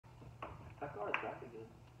it's back again.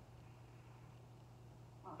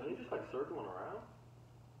 Are they just like circling around?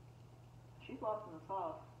 She's lost in the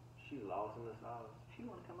sauce. She's lost in the sauce. She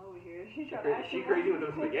wanna come over here. She crazy with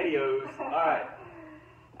those SpaghettiOs. Alright.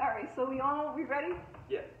 Alright, so we ready?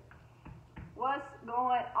 Yeah. What's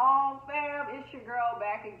going on, fam? It's your girl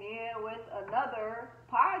back again with another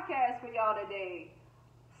podcast for y'all today.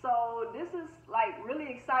 So this is like really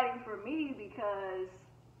exciting for me because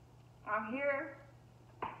I'm here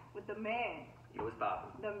with the man. Yo, what's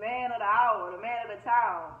poppin'? The man of the hour, the man of the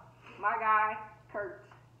town, my guy, Kurt.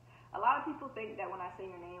 A lot of people think that when I say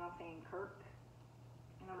your name, I'm saying Kirk.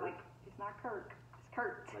 And I'm like, it's not Kirk, it's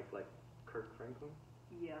Kurt. Like Kurt Franklin?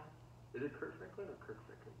 Yeah. Is it Kurt Franklin or Kirk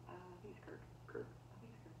Franklin? I think it's Kirk. Kurt? I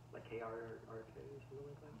think it's Kirk. Like K-R-R-K or something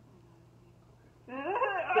like that?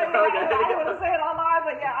 I don't want to say it online,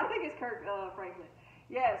 but yeah, I think it's Kurt Franklin.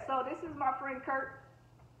 Yeah, so this is my friend Kurt.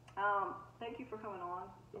 Thank you for coming on.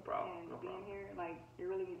 No problem. And no being problem. here. Like, it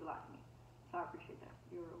really means a lot to me. So I appreciate that.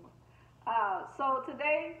 You're a real one. So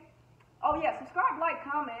today, subscribe, like,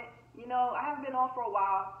 comment. You know, I haven't been on for a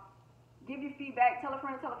while. Give your feedback. Tell a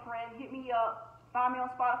friend, hit me up. Find me on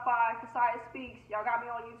Spotify, Kasaya Speaks. Y'all got me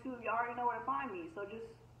on YouTube. Y'all already know where to find me. So just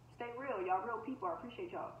stay real. Y'all real people. I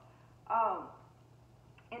appreciate y'all.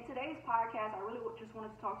 In today's podcast, I really just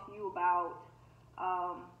wanted to talk to you about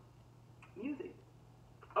music.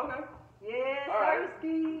 Okay. Yeah, right.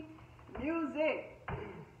 Sirski. Music.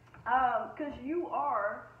 Because you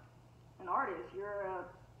are an artist. You're a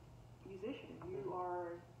musician. You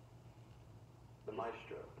are... The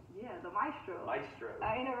maestro. Yeah, the maestro. Maestro.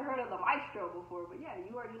 I ain't never heard of the maestro before, but yeah,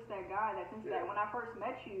 you are just that guy that thinks that. When I first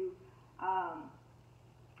met you,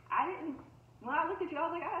 when I looked at you, I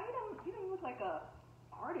was like, he doesn't look like a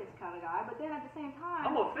artist kind of guy, but then at the same time...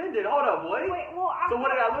 I'm offended. Hold up, boy. Wait, well... So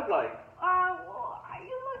what did I look like?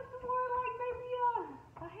 You look more like maybe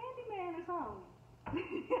a handyman or something.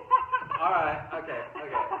 Alright, okay.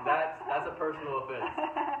 That's a personal offense.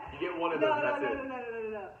 You get one of those and that's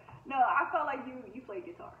it. No, I felt like you played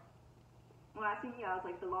guitar. When I seen you, I was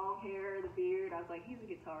like, the long hair, the beard, I was like, he's a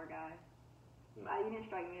guitar guy. No. You didn't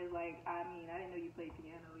strike me as like, I didn't know you played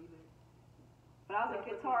piano either. But I was like,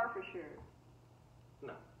 guitar for sure.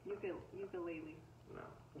 No. Ukulele. No.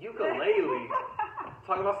 Ukulele?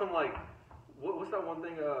 Talking about some like, what's that one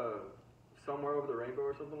thing, Somewhere Over the Rainbow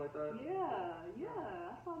or something like that? Yeah,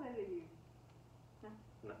 I saw that in you.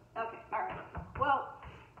 No. Okay, alright. Well,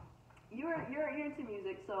 you're into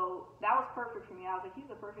music, so that was perfect for me. I was like, he's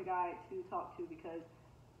the perfect guy to talk to because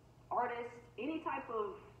artists, anything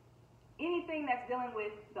that's dealing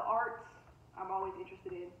with the arts, I'm always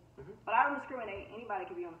interested in. Mm-hmm. But I don't discriminate. Anybody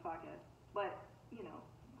can be on the podcast. But, I feel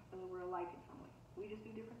like we're alike in some way. We just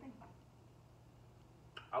do different things.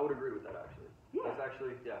 I would agree with that actually. Yeah. That's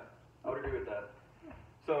actually, I would agree with that. Yeah.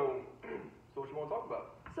 So what you want to talk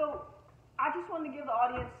about? So, I just wanted to give the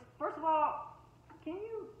audience, first of all, can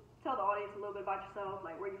you tell the audience a little bit about yourself,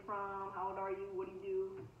 like where you're from, how old are you, what do you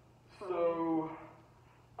do?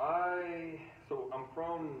 I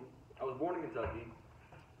was born in Kentucky.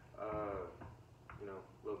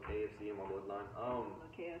 Little KFC in my bloodline.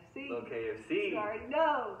 Little KFC. You already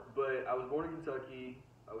know. But I was born in Kentucky.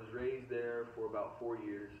 I was raised there for about 4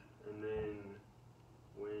 years, and then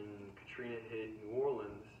when Katrina hit New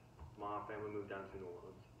Orleans, my family moved down to New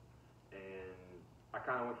Orleans, and I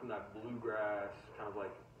kind of went from that bluegrass kind of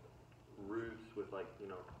like roots with like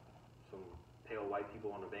some pale white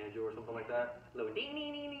people on a banjo or something like that, little ding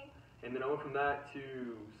ding ding ding, and then I went from that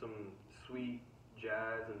to some sweet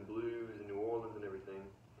jazz and blues in New Orleans and everything,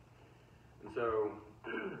 and so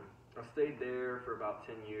I stayed there for about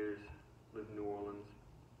 10 years, lived in New Orleans.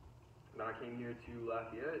 Then I came here to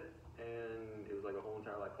Lafayette, and it was like a whole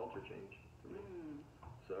entire like culture change for me.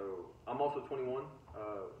 So I'm also 21.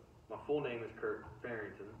 My full name is Kurt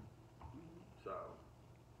Farmington. So.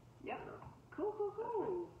 Yep. Cool.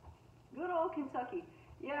 Good old Kentucky.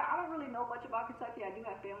 Yeah, I don't really know much about Kentucky. I do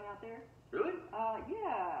have family out there. Really?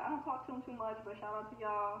 Yeah, I don't talk to them too much, but shout out to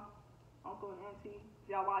y'all, uncle and auntie.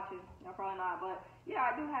 If y'all watching, y'all probably not, but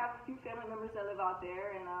yeah, I do have a few family members that live out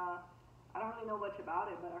there, and I don't really know much about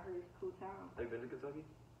it, but I heard it's a cool town. Have you been to Kentucky?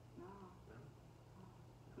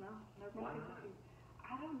 No, never been to Kentucky.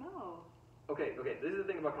 I don't know. Okay, this is the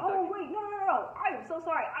thing about Kentucky. Oh, wait, no. I am so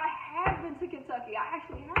sorry. I have been to Kentucky. I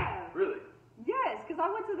actually have. Really? Yes, because I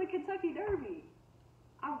went to the Kentucky Derby.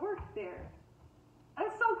 I worked there.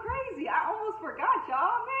 That's so crazy. I almost forgot,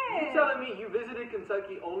 y'all, man. You telling me you visited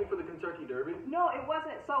Kentucky only for the Kentucky Derby? No, it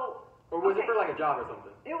wasn't. So. Or was it for like a job or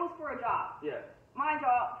something? It was for a job. Yeah. Mind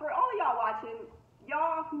y'all, for all of y'all watching,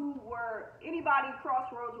 y'all who were anybody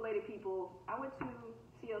Crossroads related people, I went to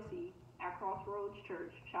CLC at Crossroads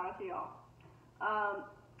Church. Shout out to y'all.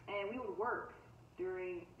 And we would work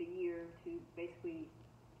during the year to basically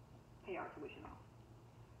pay our tuition off.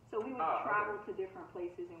 So we would travel to different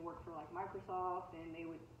places and work for like Microsoft, and they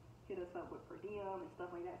would hit us up with per diem and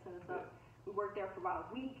stuff like that, send us up. We worked there for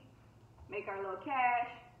about a week, make our little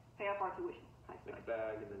cash, pay off our tuition. Make a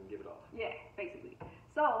bag and then give it off. Yeah, basically.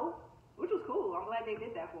 So, which was cool. I'm glad they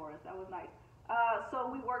did that for us. That was nice.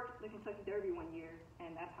 So we worked the Kentucky Derby one year,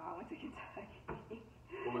 and that's how I went to Kentucky.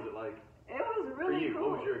 What was it like? It was really for you,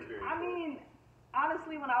 cool. What was your experience? I mean,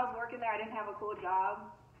 honestly, when I was working there, I didn't have a cool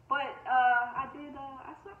job. But I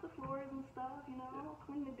swept the floors and stuff, you know,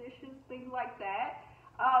 clean the dishes, things like that.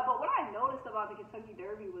 But what I noticed about the Kentucky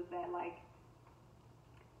Derby was that, like,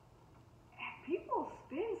 people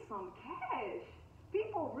spend some cash.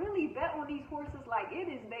 People really bet on these horses like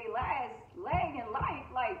it is their last leg in life.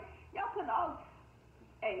 Like, y'all putting all...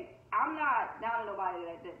 Hey, I'm not down to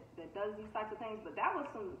nobody that does these types of things, but that was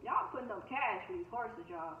some... Y'all putting up cash for these horses,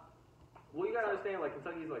 y'all. Well, you gotta understand, like,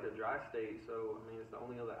 Kentucky's like a dry state, so, I mean, it's the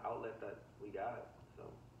only other outlet that we got, so.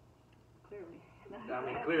 Clearly. I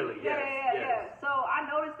mean, clearly, yes. Yeah. So I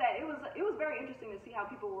noticed that it was very interesting to see how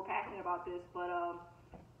people were passionate about this, but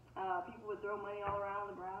people would throw money all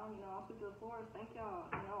around the ground, you know, I'll sweep the floors, thank y'all,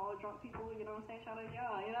 you know, all the drunk people, you know what I'm saying, shout out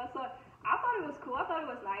y'all, you know, so I thought it was cool, I thought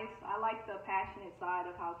it was nice. I like the passionate side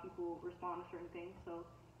of how people respond to certain things, so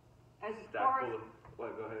as far as...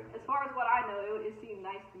 What, go ahead. As far as what I know, it seemed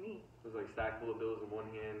nice to me. It was like stack full of bills in one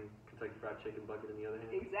hand, Kentucky Fried Chicken bucket in the other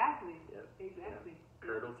hand. Exactly. Yep. Exactly. Yep.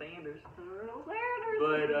 Colonel Sanders. Colonel Sanders.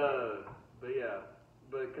 But yeah,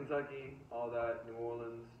 but Kentucky, all that, New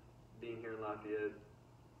Orleans, being here in Lafayette.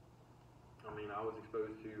 I mean, I was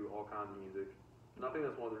exposed to all kinds of music, and I think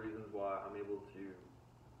that's one of the reasons why I'm able to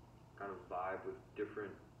kind of vibe with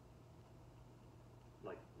different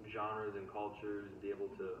like genres and cultures and be able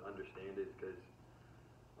to understand it because.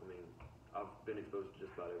 I mean, I've been exposed to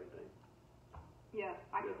just about everything. Yeah,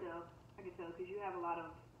 I could tell. Because you have a lot of...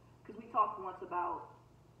 Because we talked a little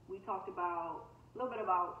bit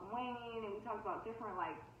about Wayne, and we talked about different,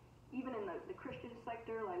 like, even in the Christian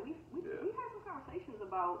sector, like, we've had some conversations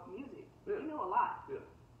about music. Yeah. You know a lot. Yeah.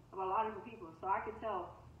 About a lot of different people. So I could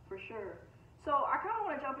tell, for sure. So I kind of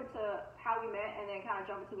want to jump into how we met and then kind of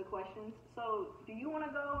jump into the questions. So do you want to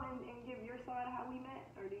go and give your side of how we met,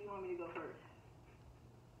 or do you want me to go first?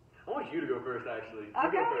 I want you to go first, actually.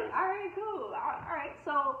 Okay. You go first. All right, cool. All right.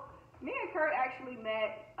 So me and Kurt actually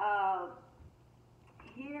met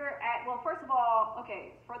here at, well, first of all,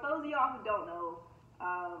 okay, for those of y'all who don't know,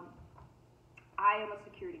 I am a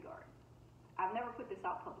security guard. I've never put this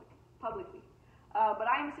out publicly, but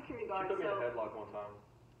I am a security guard. She put me in a headlock one time.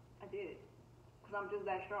 I did, because I'm just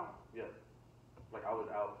that strong. Yes. Like, I was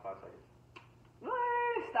out 5 seconds.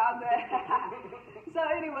 Stop that. So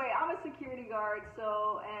anyway, I'm a security guard,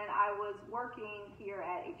 and I was working here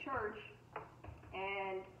at a church,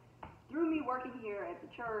 and through me working here at the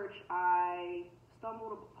church, I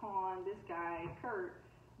stumbled upon this guy, Kurt,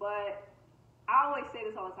 but I always say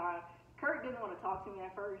this all the time, Kurt didn't want to talk to me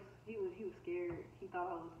at first. He was scared. He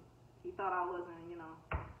thought I wasn't, you know,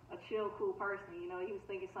 a chill, cool person, you know, he was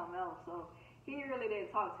thinking something else, so he really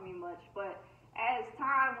didn't talk to me much, but as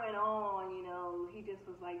time went on, you know, he just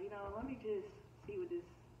was like, you know, let me just see who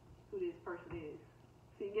this person is.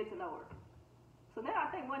 So you get to know her. So then I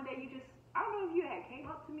think one day I don't know if you had came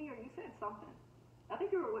up to me or you said something. I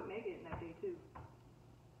think you were with Megan that day too.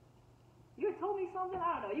 You had told me something?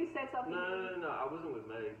 I don't know. You said something. No. I wasn't with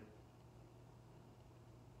Meg.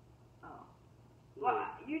 Oh. Well,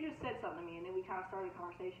 you just said something to me and then we kind of started a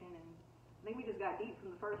conversation and I think we just got deep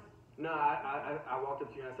from the first. No, I walked up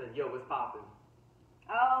to you and I said, yo, what's poppin'?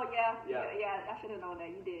 Oh, yeah. I should have known that.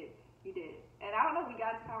 You did. And I don't know, we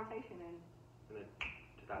got into conversation and then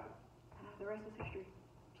just happened. The rest is history.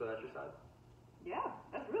 So that's your side? Yeah,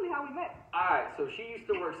 that's really how we met. Alright, so she used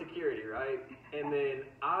to work security, right? And then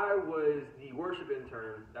I was the worship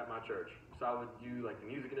intern at my church. So I would do like the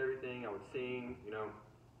music and everything, I would sing, you know.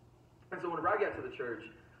 And so whenever I got to the church,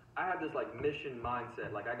 I had this like mission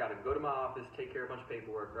mindset, like I gotta go to my office, take care of a bunch of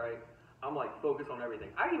paperwork, right? I'm like focused on everything.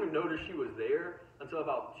 I didn't even notice she was there until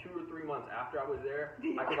about 2 or 3 months after I was there.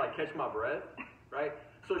 I could like catch my breath, right?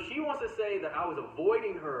 So she wants to say that I was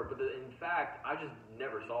avoiding her, but in fact, I just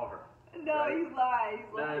never saw her. No, right? He's lying.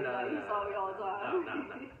 No. You saw me all the time.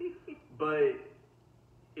 No. But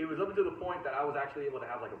it was up until the point that I was actually able to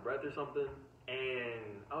have like a breath or something,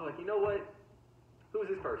 and I was like, you know what? Who's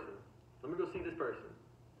this person? Let me go see this person.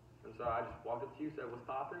 And so I just walked up to you, said, what's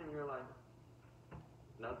poppin'? And you were like,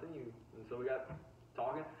 nothing. And so we got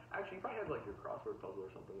talking. Actually, you probably had like your crossword puzzle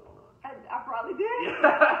or something going on. I probably did.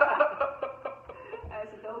 I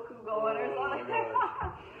had Sudoku going or something.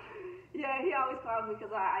 Yeah, he always always clowns me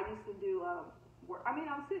because I used to do work. I mean,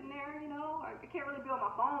 I'm sitting there, you know, I can't really be on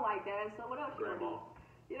my phone like that. So what else you gonna do?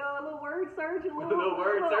 You know, a little word search, a little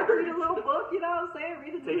word search. Read a little book, you know what I'm saying?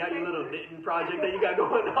 Read a Take out your little knitting project that you got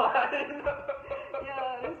going on.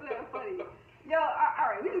 Yeah, that's very funny. Yo, all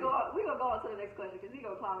right, we gonna go on to the next question because he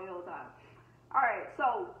gonna clown me the whole time. All right,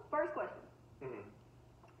 so first question. Mm-hmm.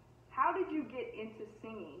 How did you get into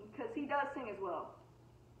singing? Because he does sing as well.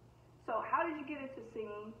 So how did you get into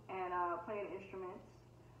singing and playing instruments?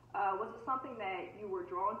 Was it something that you were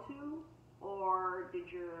drawn to? Or did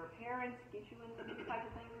your parents get you into these types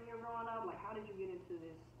of things when you were growing up? Like, how did you get into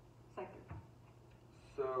this sector?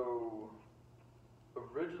 So,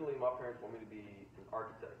 originally my parents wanted me to be an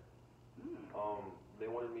architect. They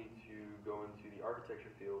wanted me to go into the architecture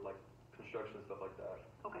field, like construction and stuff like that.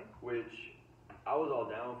 Okay. Which I was all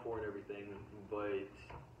down for and everything, but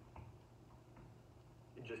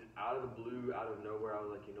just out of the blue, out of nowhere, I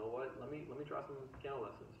was like, you know what? Let me try some piano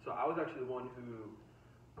lessons. So I was actually the one who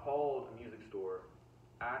called a music store,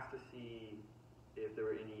 asked to see if there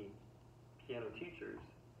were any piano teachers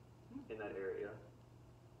in that area,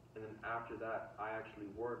 and then after that, I actually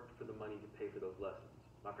worked for the money to pay for those lessons.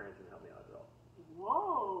 My parents didn't help me out at all.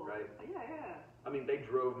 Whoa. Right? Yeah. I mean, they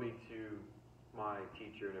drove me to my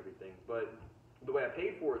teacher and everything, but the way I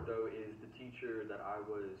paid for it, though, is the teacher that I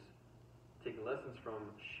was taking lessons from,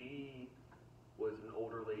 she was an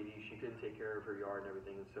older lady. She couldn't take care of her yard and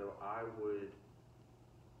everything, and so I would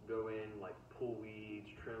go in, like, pull weeds,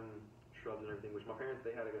 trim shrubs and everything, which my parents,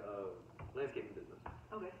 they had a landscaping business.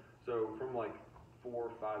 Okay. So from, like, 4 or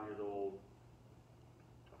 5 years old,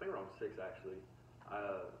 I think around 6, actually,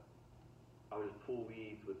 I would just pull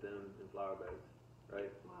weeds with them in flower beds, right?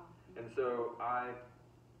 Wow. And so I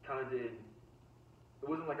kind of did, it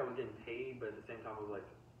wasn't like I was getting paid, but at the same time, it was like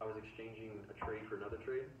I was exchanging a trade for another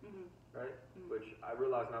trade, right? Which I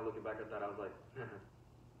realized now looking back at that, I was like,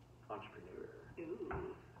 entrepreneur.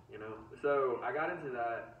 Ooh. You know, so I got into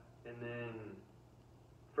that, and then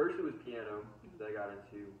first it was piano that I got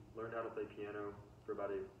into. Learned how to play piano for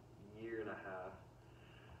about a year and a half,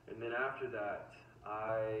 and then after that,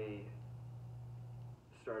 I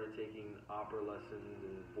started taking opera lessons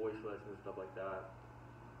and voice lessons and stuff like that.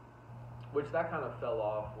 Which that kind of fell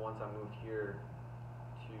off once I moved here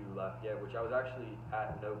to Lafayette, which I was actually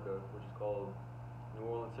at NOCA, which is called New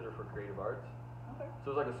Orleans Center for Creative Arts. Okay.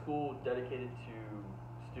 So it was like a school dedicated to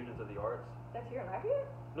students of the arts. That's here in Lafayette?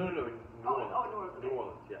 No, New Orleans. New Orleans. Okay. New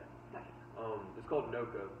Orleans, yeah. Gotcha. It's called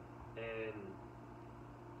NOCA, and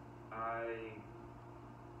I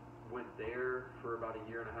went there for about a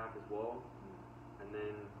year and a half as well, and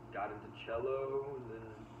then got into cello, and then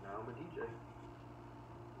now I'm a DJ.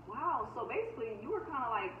 Wow, so basically you were kind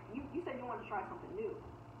of like, you said you wanted to try something new.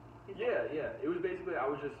 Yeah. It was basically, I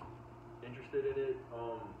was just interested in it.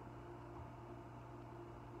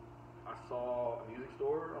 I saw a music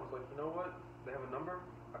store. I was like, you know what? They have a number.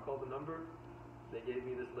 I called the number. They gave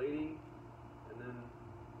me this lady, and then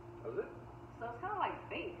that was it. So it's kind of like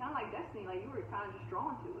fate, kind of like destiny. Like you were kind of just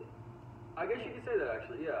drawn to it. I guess you could say that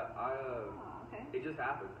actually. Yeah. Okay. It just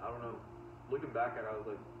happened. I don't know. Looking back at it, I was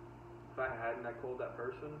like, if I hadn't called that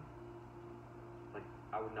person, like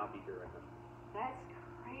I would not be here right now. That's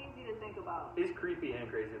crazy to think about. It's creepy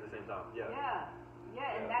and crazy at the same time. Yeah. Yeah,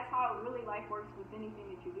 and that's how really life works with anything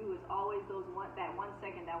that you do. It's always that 1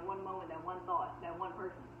 second, that one moment, that one thought, that one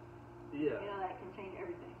person. Yeah. You know, that can change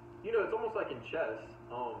everything. You know, it's almost like in chess.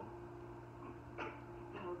 Oh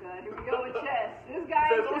God, here we go with chess. This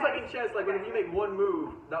guy. So it's almost like in chess, like when if you make one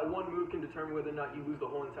move, that one move can determine whether or not you lose the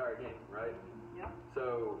whole entire game, right? Yep.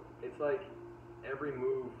 So it's like every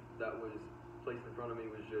move that was placed in front of me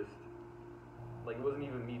was just like it wasn't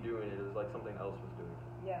even me doing it. It was like something else was doing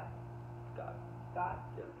it. Yeah. God.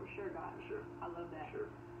 Yeah, for sure, God. For sure. I love that. For sure.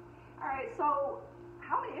 All right, so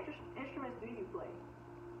how many instruments do you play?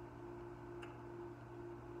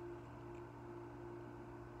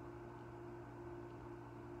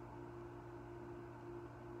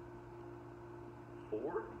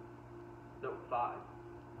 Four? No, five.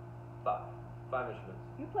 Five instruments.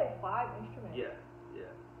 You play 5 instruments?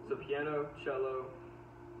 Yeah. So piano, cello.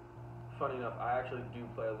 Funny enough, I actually do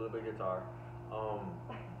play a little bit of guitar.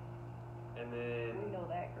 And then We know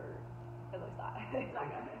that, Kurt. At least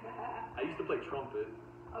I used to play trumpet.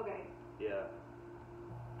 Okay. Yeah.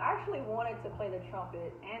 I actually wanted to play the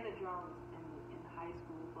trumpet and the drums in high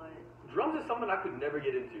school, but Drums is something I could never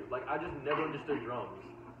get into. Like I just never understood drums.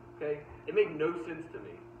 Okay? It made no sense to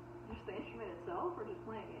me. just the instrument itself, or just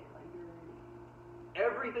playing it? Like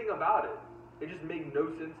Everything about it. It just made no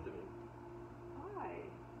sense to me.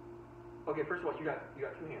 why? Okay, first of all, you got 2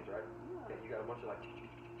 hands, right? Yeah. Okay, you got a bunch of like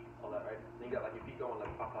all that, right? Then you got like your feet going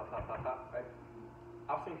like pop, pop, pop, pop, pop, right?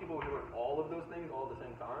 I've seen people doing all of those things all at the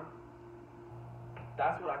same time.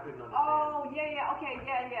 That's what I couldn't understand. Oh, yeah, okay,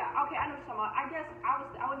 yeah. Okay, I know what you're talking about. I guess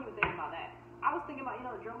I wasn't even thinking about that. I was thinking about, you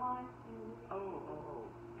know, the drum line. Oh.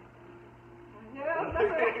 Yeah,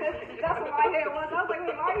 that's what my head was. I was like,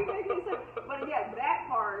 wait, why are you making me sense? But yeah, that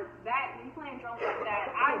part, you playing drums like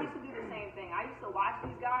that, I used to do the same thing. I used to watch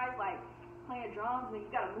these guys like playing drums, and then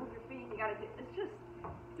you gotta move your feet, and you gotta do,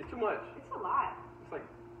 it's too much. It's a lot. It's like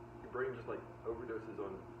your brain just like overdoses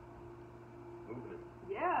on movement.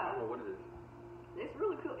 Yeah. I don't know what it is. It's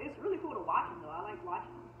really cool. It's really cool to watch them though. I like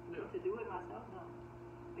watching them. Yeah. To do it myself, no.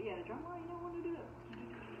 But yeah, the drum line, you don't want to do that.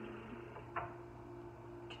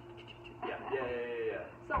 Yeah.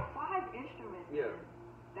 So 5 instruments. Yeah.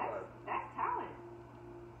 That's talent.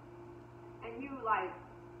 And you like,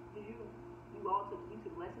 you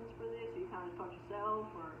took lessons for this, or you kind of taught yourself,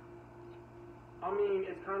 or? I mean,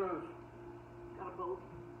 it's kind of both.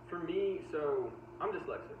 for me. So I'm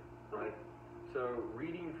dyslexic, Okay. right? So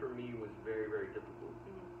reading for me was very, very difficult.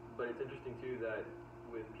 Mm-hmm. But it's interesting too that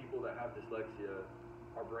with people that have dyslexia,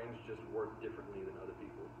 our brains just work differently than other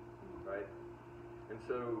people, right? And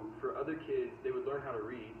so for other kids, they would learn how to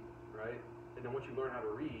read, right? And then once you learn how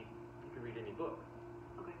to read, you can read any book,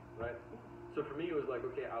 Okay. right? So for me, it was like,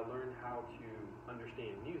 okay, I learned how to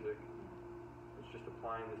understand music. It's just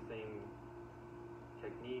applying the same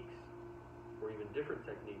techniques or even different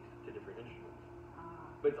techniques to different instruments.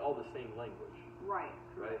 But it's all the same language. Right.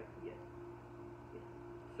 Right? Yes.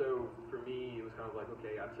 So for me, it was kind of like,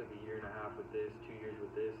 okay, I took a year and a half with this, 2 years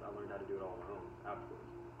with this. I learned how to do it all on my own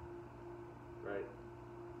afterwards. Right?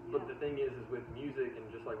 Yeah. But the thing is with music and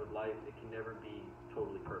just like with life, it can never be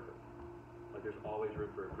totally perfect. Like there's always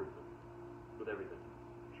room for improvement with everything.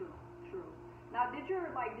 True. Now, did your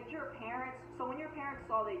parents? So when your parents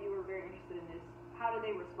saw that you were very interested in this, how did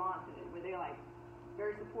they respond to it? Were they like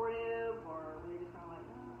very supportive, or were they just kind of like,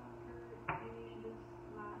 Kurt, maybe you should just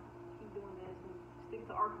not keep doing this and stick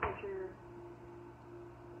to architecture?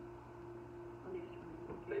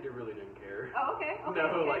 They really didn't care. Oh, okay.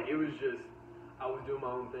 No, like it was just I was doing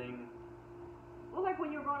my own thing. Well, like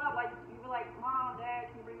when you were growing up, like you were like, Mom,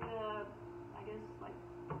 Dad, can you bring me to, I guess, like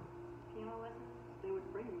piano lessons? They would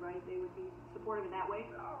bring you, right? They would be supportive in that way.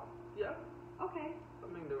 Oh, yeah. Okay. I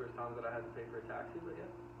mean, there was times that I had to pay for a taxi, but yeah.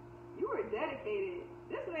 You were dedicated.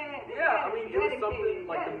 This man. Yeah, I mean, it was something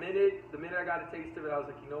like yes. the minute I got a taste of it, I was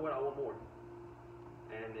like, you know what, I want more,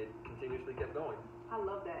 and it continuously kept going. I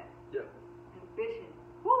love that. Yeah. Ambition.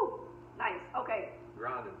 Woo. Nice. Okay.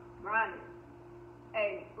 Grinding.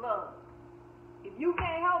 Hey, look. If you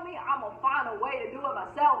can't help me, I'm gonna find a way to do it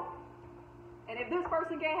myself. And if this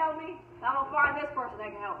person can't help me, I'm gonna find this person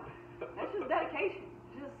that can help me. That's just dedication.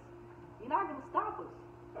 Just you're not gonna stop us.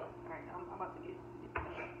 Oh. All right, I'm about to get.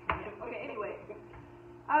 Yeah. Okay. Anyway,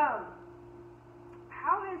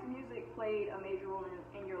 how has music played a major role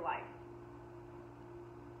in your life?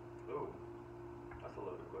 Oh, that's a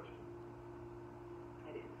loaded question.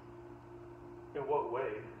 It is. In what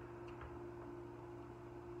way?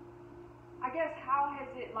 I guess how has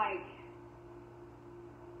it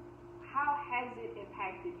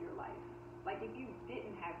impacted your life? Like if you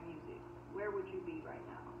didn't have music, where would you be right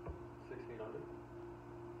now? 6 feet under.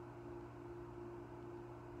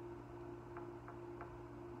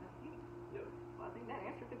 Yep. Well, I think that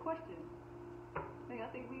answered the question. I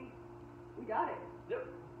think we got it. Yep.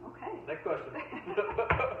 Okay. Next question.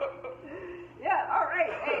 Yeah, all right.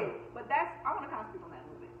 Hey, but I want to kind of speak on that a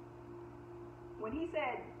little bit. When he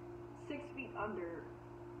said 6 feet under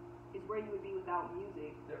is where you would be without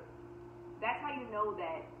music, Yep. that's how you know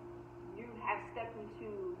that you have stepped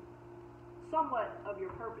into somewhat of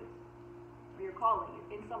your purpose or your calling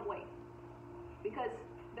in some way. Because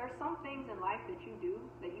there's some things in life that you do,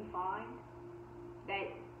 that you find,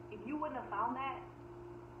 that if you wouldn't have found that,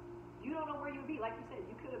 you don't know where you'd be. Like you said,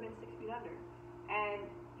 you could have been 6 feet under. And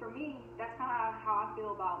for me, that's kind of how I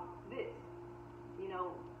feel about this. You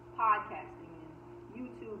know, podcasting and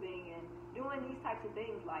YouTubing and doing these types of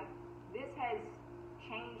things. Like, this has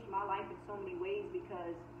changed my life in so many ways,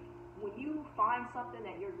 because when you find something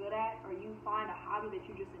that you're good at, or you find a hobby that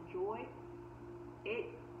you just enjoy, it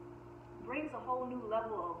brings a whole new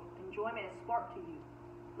level of enjoyment and spark to you.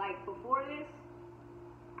 Like, before this,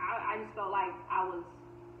 I just felt like I don't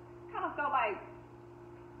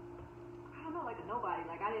know, like a nobody.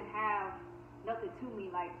 Like, I didn't have nothing to me.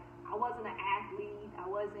 Like, I wasn't an athlete. I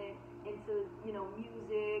wasn't into,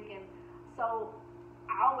 music. And so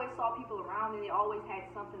I always saw people around me. They always had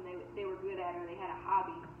something they were good at, or they had a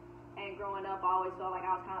hobby. And growing up, I always felt like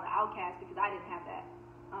I was kind of the outcast because I didn't have that.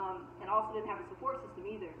 And also didn't have a support system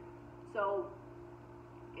either. So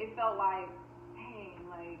it felt like, dang,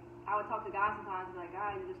 like, I I would talk to guys sometimes and be like,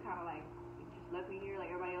 God, you just kind of like, you just left me here, like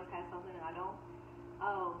everybody else has something and I don't.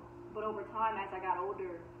 But over time, as I got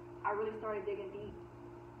older, I really started digging deep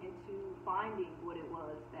into finding what it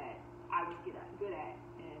was that I was good at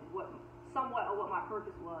and somewhat of what my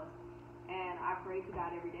purpose was. And I prayed to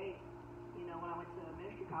God every day, you know, when I went to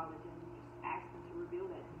ministry college and just asked him to reveal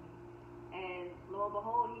that to me. And lo and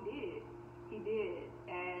behold, he did. He did.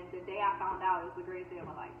 And the day I found out, it was the greatest day of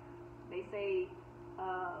my life. They say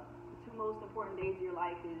the two most important days of your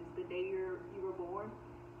life is the day you were born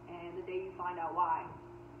and the day you find out why.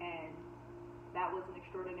 And that was an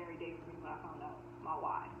extraordinary day for me when I found out my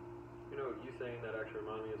why. You know, you saying that actually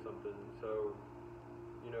reminded me of something. So,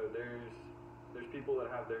 you know, there's people that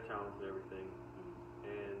have their talents and everything,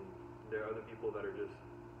 and there are other people that are just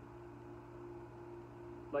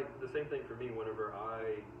like the same thing for me. Whenever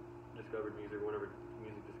I discovered music, or whenever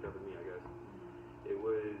music discovered me, I guess it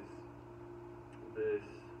was this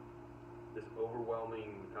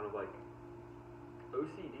overwhelming kind of like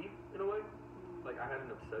OCD in a way. Like I had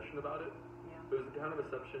an obsession about it. Yeah. It was a kind of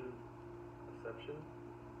obsession.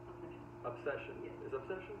 Yes. Is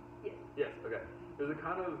obsession? Yes. Yes. Okay. It was a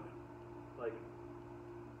kind of like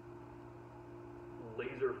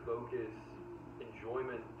laser focus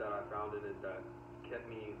enjoyment that I found in it that kept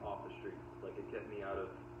me off the street. Like it kept me out of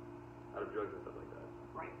drugs and stuff like that.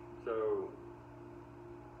 Right. So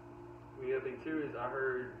the other thing too is I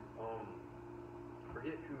heard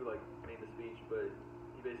forget who like made the speech, but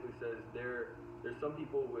he basically says there's some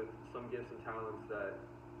people with some gifts and talents that,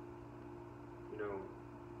 you know,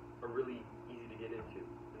 are really easy to get into,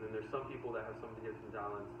 and then there's some people that have some gifts and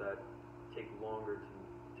talents that take longer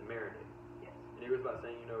to marinate. Yes. And he was about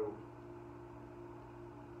saying, you know,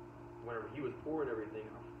 whenever he was poor and everything,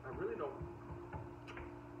 I really don't.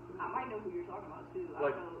 I might know who you're talking about too.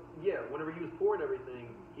 Like, yeah, whenever he was poor and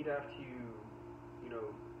everything, he'd have to, you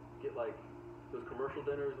know, get like those commercial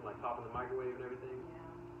dinners and like pop in the microwave and everything. Yeah.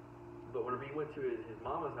 But whenever he went to his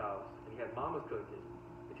mama's house and he had mama's cooking,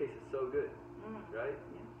 it tasted so good, right?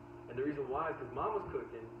 Yeah. And the reason why is because mama's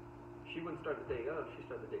cooking, she wouldn't start the day up, she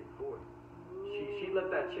started the day before. She let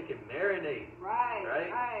that chicken marinate. Right?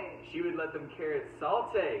 She would let them carrots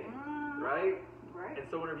saute, right? And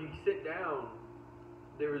so whenever you sit down,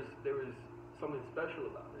 there was something special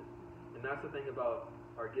about it. And that's the thing about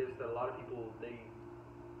our gifts, that a lot of people they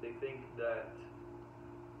think that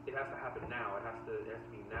it has to happen now. It has to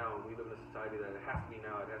be now. And we live in a society that it has to be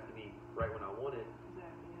now. It has to be right when I want it.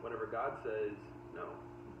 Exactly. Yeah. Whenever God says no,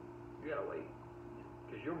 you gotta wait,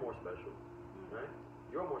 because you're more special, right?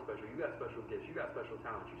 You're more special. You got special gifts. You got special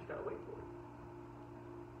talents. You just gotta wait for it.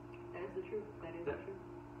 That is the truth. That is the truth.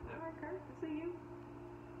 Yeah. All right, Kurt. I see you.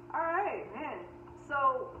 All right, man.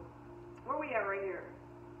 So, where we at right here?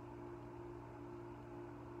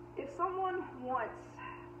 If someone wants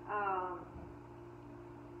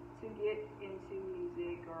to get into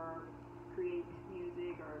music or create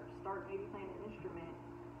music or start maybe playing an instrument,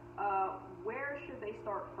 where should they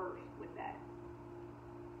start first with that?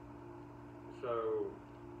 So,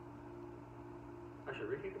 I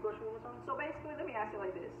should repeat the question one more time? So basically, let me ask you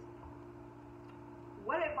like this.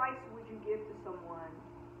 What advice would you give to someone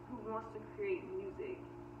who wants to create music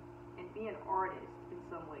and be an artist in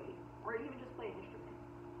some way, or even just play an instrument?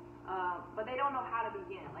 But they don't know how to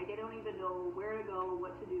begin. Like, they don't even know where to go,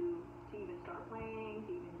 what to do to even start playing,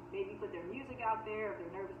 to even maybe put their music out there, if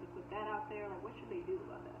they're nervous to put that out there. Like, what should they do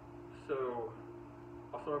about that? So,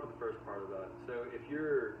 I'll start with the first part of that. So, if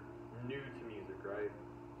you're new to music, right,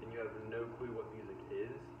 and you have no clue what music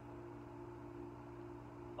is,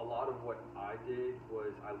 a lot of what I did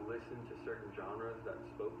was I listened to certain genres that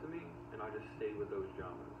spoke to me, and I just stayed with those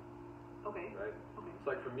genres. Okay. Right? Okay.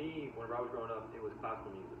 So, like, for me, whenever I was growing up, it was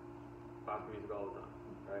classical music all the time,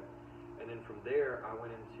 right? And then from there, I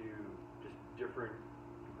went into just different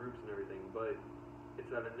groups and everything, but it's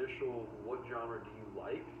that initial, what genre do you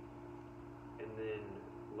like, and then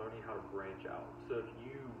learning how to branch out. So if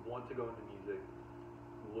you want to go into music,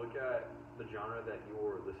 look at the genre that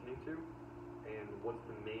you're listening to, and what's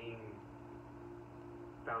the main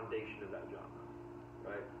foundation of that genre,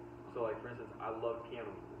 right? So like, for instance, I love piano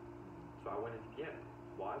music, so I went into piano.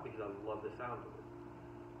 Why? Because I love the sound of it.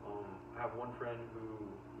 I have one friend who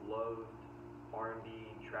loved R&B,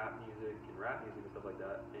 trap music, and rap music and stuff like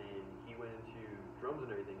that, and he went into drums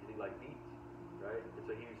and everything because he liked beats, right? And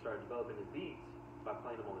so he started developing his beats by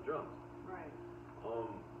playing them on the drums. Right.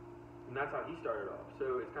 And that's how he started off.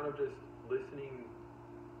 So it's kind of just listening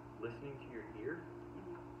to your ear.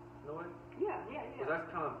 You know what? Yeah. Well,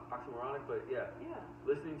 that's kind of oxymoronic, but yeah. Yeah.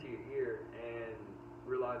 Listening to your ear and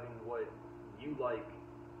realizing what you like,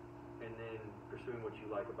 and then pursuing what you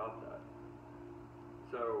like about that.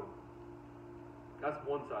 So that's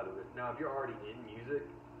one side of it. Now, if you're already in music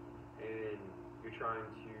and you're trying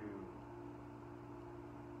to,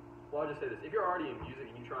 well, I'll just say this: if you're already in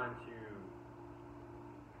music and you're trying to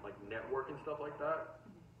like network and stuff like that,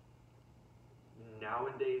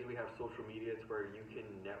 nowadays we have social media to where you can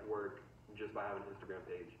network just by having an Instagram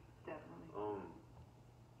page. Definitely.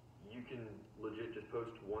 You can legit just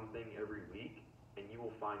post one thing every week and you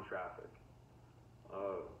will find traffic.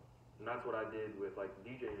 And that's what I did with like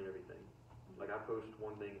DJing and everything. Like I post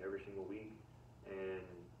one thing every single week, and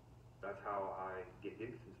that's how I get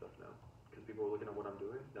gigs and stuff now. Because people are looking at what I'm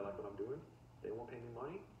doing, they like what I'm doing, they won't pay me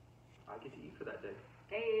money, I get to eat for that day.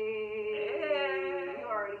 Hey, you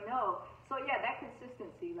already know. So yeah, that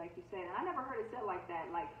consistency, like you said, and I never heard it said like that.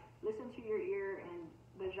 Like listen to your ear and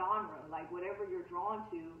the genre, like whatever you're drawn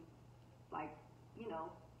to, like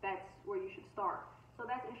that's where you should start. So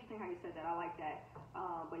that's interesting how you said that. I like that.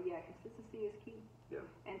 But yeah, consistency is key. Yeah.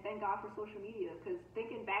 And thank God for social media, because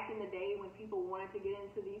thinking back in the day when people wanted to get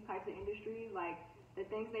into these types of industries, like the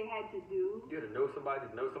things they had to do. You had to know somebody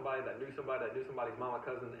that knew somebody that knew somebody that knew somebody's mama,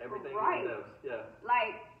 cousin, everything. Right. Yeah.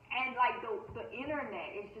 Like, and like the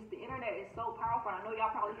internet, it's just, the internet is so powerful. I know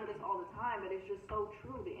y'all probably hear this all the time, but it's just so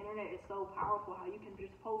true. The internet is so powerful, how you can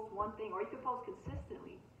just post one thing, or you can post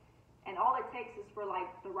consistently. And all it takes is for like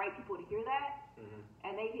the right people to hear that,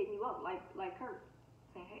 and they hitting you up like Kurt,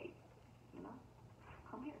 saying, hey,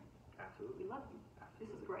 come here. Absolutely. We love you. Absolutely. This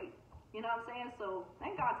is great. You know what I'm saying? So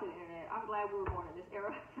thank God to the internet. I'm glad we were born in this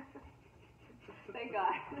era. Thank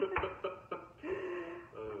God.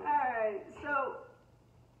 All right. So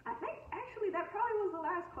I think actually that probably was the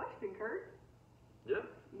last question, Kurt. Yeah.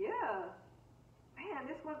 Yeah. Man,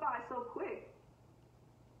 this went by so quick.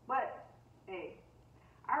 But hey,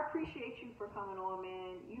 I appreciate you for coming on,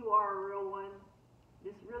 man. You are a real one.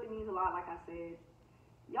 This really means a lot, like I said.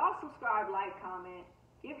 Y'all subscribe, like, comment,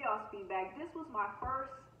 give y'all feedback. This was my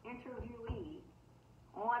first interviewee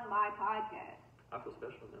on my podcast. I feel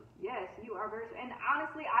special, man. Yes, you are very, and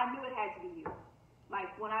honestly, I knew it had to be you. Like,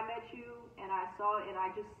 when I met you and I saw it and I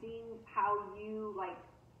just seen how you, like,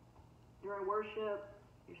 during worship,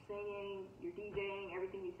 you're singing, you're DJing,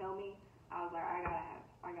 everything you tell me, I was like, I gotta.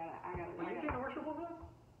 Were you doing worship one time?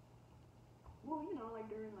 Well, like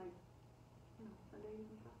during, like, Sundays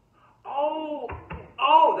and stuff. Oh! Yeah.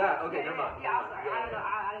 Oh, that. Okay, Yeah, never mind. Yeah, I'm sorry. I don't know.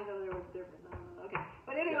 I didn't know there was a difference. No. Okay.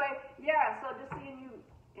 But anyway, yeah, so just seeing you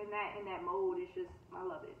in that mode is just, I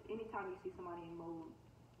love it. Anytime you see somebody in mode,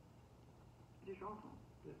 you're just drawn to them.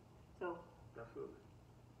 Yeah. So. Absolutely.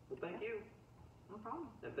 Well, thank you. No problem.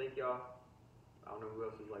 And thank y'all. I don't know who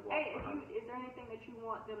else is like Hey, walking behind. is there anything that you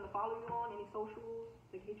want them to follow you on? Any socials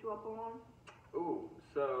they can hit you up on? Ooh,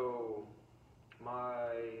 so my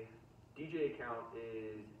DJ account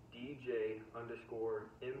is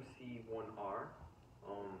DJ_MC1R.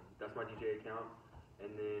 That's my DJ account. And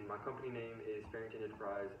then my company name is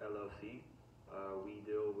Enterprise LLC. We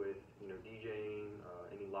deal with DJing,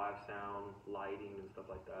 any live sound, lighting, and stuff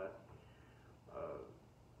like that.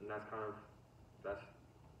 And that's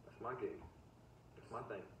my gig. That's my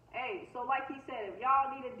thing. Hey, so like he said, if y'all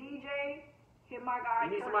need a DJ, hit my guy.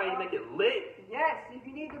 You need Kurt somebody to up. make it lit. Yes, if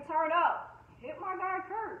you need to turn up, hit my guy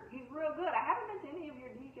Kurt. He's real good. I haven't been to any of your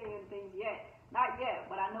DJing things yet. Not yet,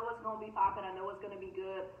 but I know it's going to be popping. I know it's going to be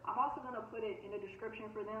good. I'm also going to put it in the description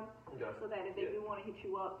for them so that if they do want to hit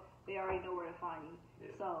you up, they already know where to find you.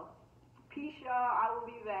 Yeah. So, peace, y'all. I will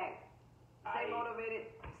be back. Stay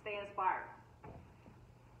motivated. Stay inspired.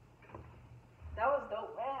 That was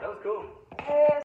dope, man. That was cool. Yes.